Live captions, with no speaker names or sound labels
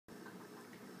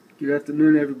Good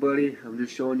afternoon, everybody. I'm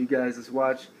just showing you guys this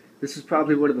watch. This is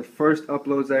probably one of the first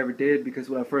uploads I ever did because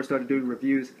when I first started doing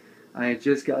reviews, I had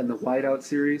just gotten the Whiteout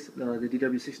series, the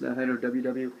DW6900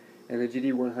 WW and the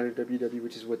GD100 WW,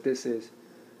 which is what this is.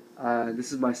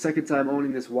 This is my second time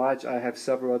owning this watch. I have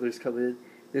several others coming in.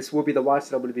 This will be the watch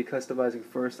that I'm going to be customizing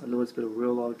first. I know it's been a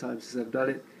real long time since I've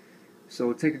done it.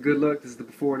 So take a good look. This is the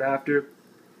before and after.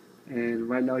 And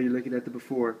right now you're looking at the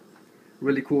before.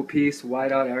 Really cool piece,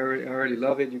 whiteout. I already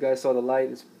love it. You guys saw the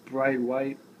light. It's bright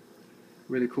white.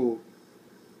 Really cool.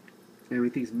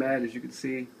 Everything's matte, as you can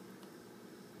see.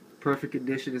 Perfect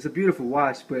condition. It's a beautiful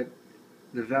watch, but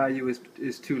the value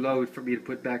is too low for me to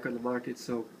put back on the market.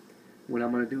 So what I'm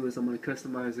going to do is I'm going to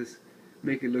customize this,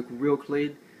 make it look real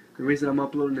clean. The reason I'm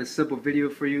uploading this simple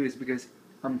video for you is because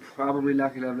I'm probably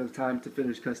not going to have enough time to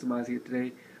finish customizing it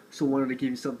today. So I wanted to give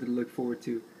you something to look forward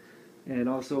to. And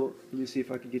also, let me see if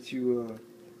I can get you a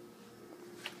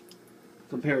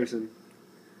comparison.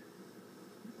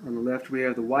 On the left we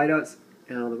have the whiteouts,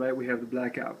 and on the right we have the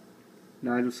blackout.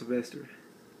 Nigel Sylvester.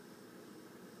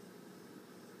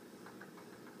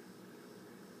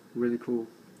 Really cool.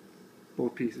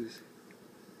 Both pieces.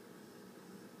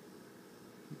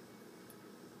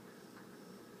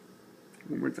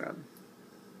 One more time.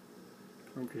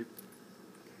 Okay.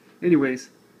 Anyways,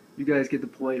 you guys get the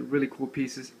point. Really cool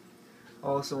pieces.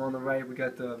 Also on the right we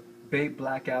got the Babe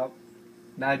Blackout,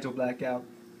 Nigel Blackout,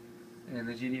 and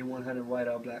the GD100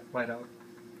 Whiteout.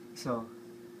 So,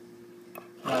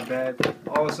 not bad.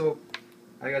 Also,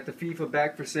 I got the FIFA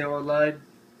back for sale online.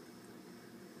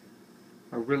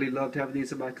 I really loved having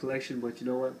these in my collection, but you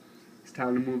know what? It's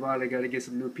time to move on. I gotta get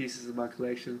some new pieces in my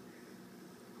collection.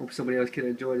 Hope somebody else can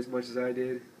enjoy it as much as I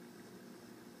did.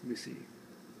 Let me see.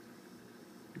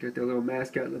 We got that little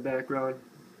mascot in the background.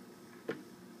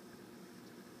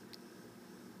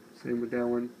 Same with that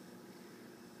one.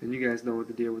 And you guys know what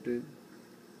the deal with it.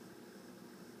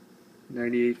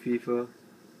 98 FIFA.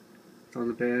 It's on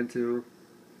the band too.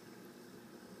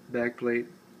 Back plate.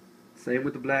 Same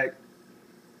with the black.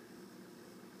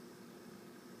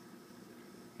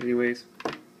 Anyways,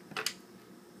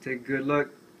 take a good look.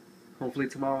 Hopefully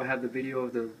tomorrow I'll have the video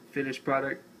of the finished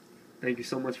product. Thank you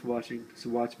so much for watching. It's a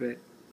watch vet.